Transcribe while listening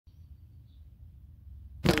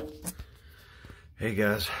Hey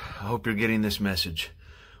guys, I hope you're getting this message.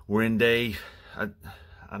 We're in day,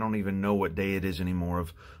 I don't even know what day it is anymore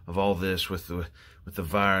of all this with the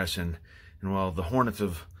virus and well, the hornets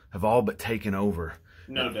have all but taken over.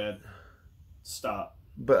 No, Dad. Stop.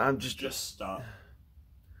 But I'm just stop.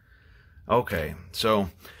 Okay, so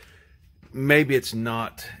maybe it's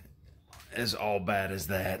not as all bad as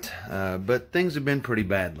that, but things have been pretty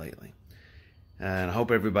bad lately. And I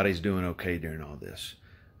hope everybody's doing okay during all this.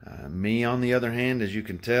 Me, on the other hand, as you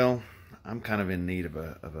can tell, I'm kind of in need of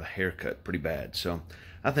a haircut pretty bad. So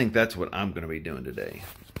I think that's what I'm going to be doing today.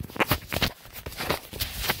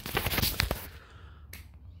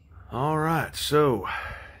 All right, so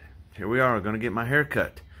here we are, going to get my hair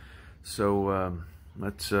cut. So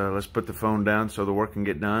let's put the phone down so the work can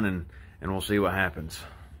get done, and we'll see what happens.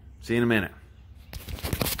 See you in a minute.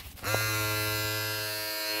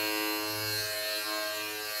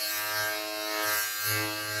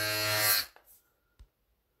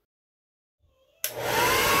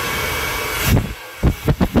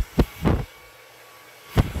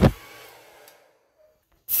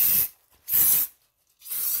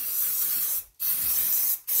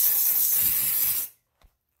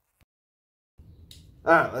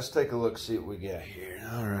 All right, let's take a look, see what we got here.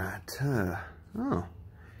 All right. Oh,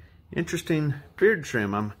 interesting beard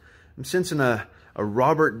trim. I'm sensing a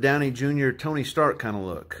Robert Downey Jr., Tony Stark kind of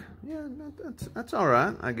look. Yeah, that's all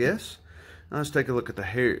right, I guess. Now let's take a look at the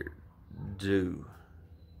hairdo.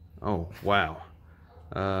 Oh, wow.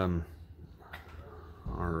 All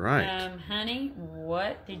right. Honey,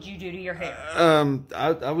 what did you do to your hair?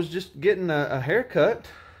 I was just getting a haircut.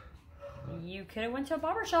 You could have went to a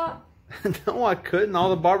barber shop. No, I couldn't.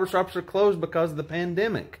 All the barbershops are closed because of the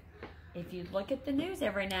pandemic. If you'd look at the news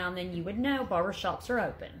every now and then, you would know barbershops are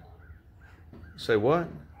open. Say what?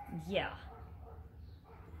 Yeah.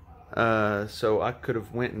 So I could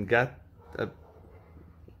have went and got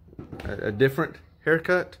a different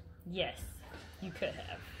haircut? Yes, you could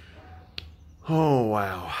have. Oh,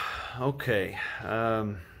 wow. Okay.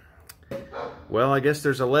 Well, I guess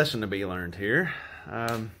there's a lesson to be learned here.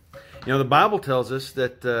 You know, the Bible tells us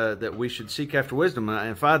that we should seek after wisdom. And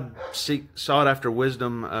if I'd sought after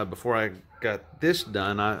wisdom before I got this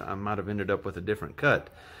done, I might have ended up with a different cut.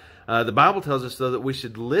 The Bible tells us, though, that we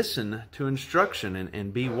should listen to instruction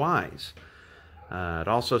and be wise. It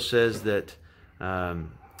also says that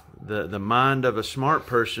the mind of a smart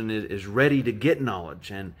person is ready to get knowledge,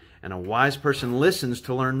 and a wise person listens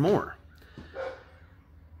to learn more.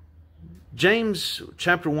 James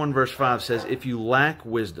chapter 1 verse 5 says, "If you lack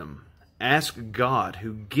wisdom, ask God,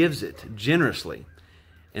 who gives it generously,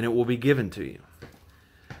 and it will be given to you."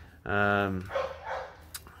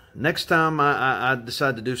 Next time I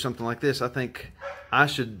decide to do something like this, I think I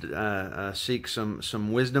should seek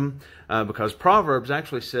some wisdom, because Proverbs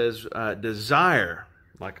actually says desire,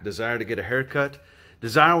 like desire to get a haircut,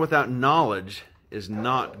 desire without knowledge is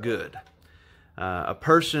not good. A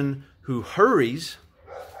person who hurries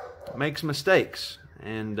makes mistakes,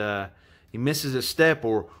 and he misses a step,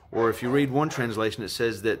 or if you read one translation, it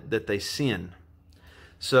says that they sin.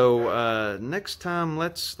 So next time,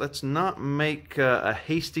 let's not make a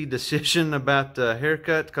hasty decision about a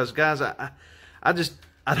haircut, because guys, I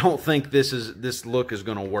don't think this look is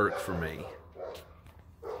going to work for me.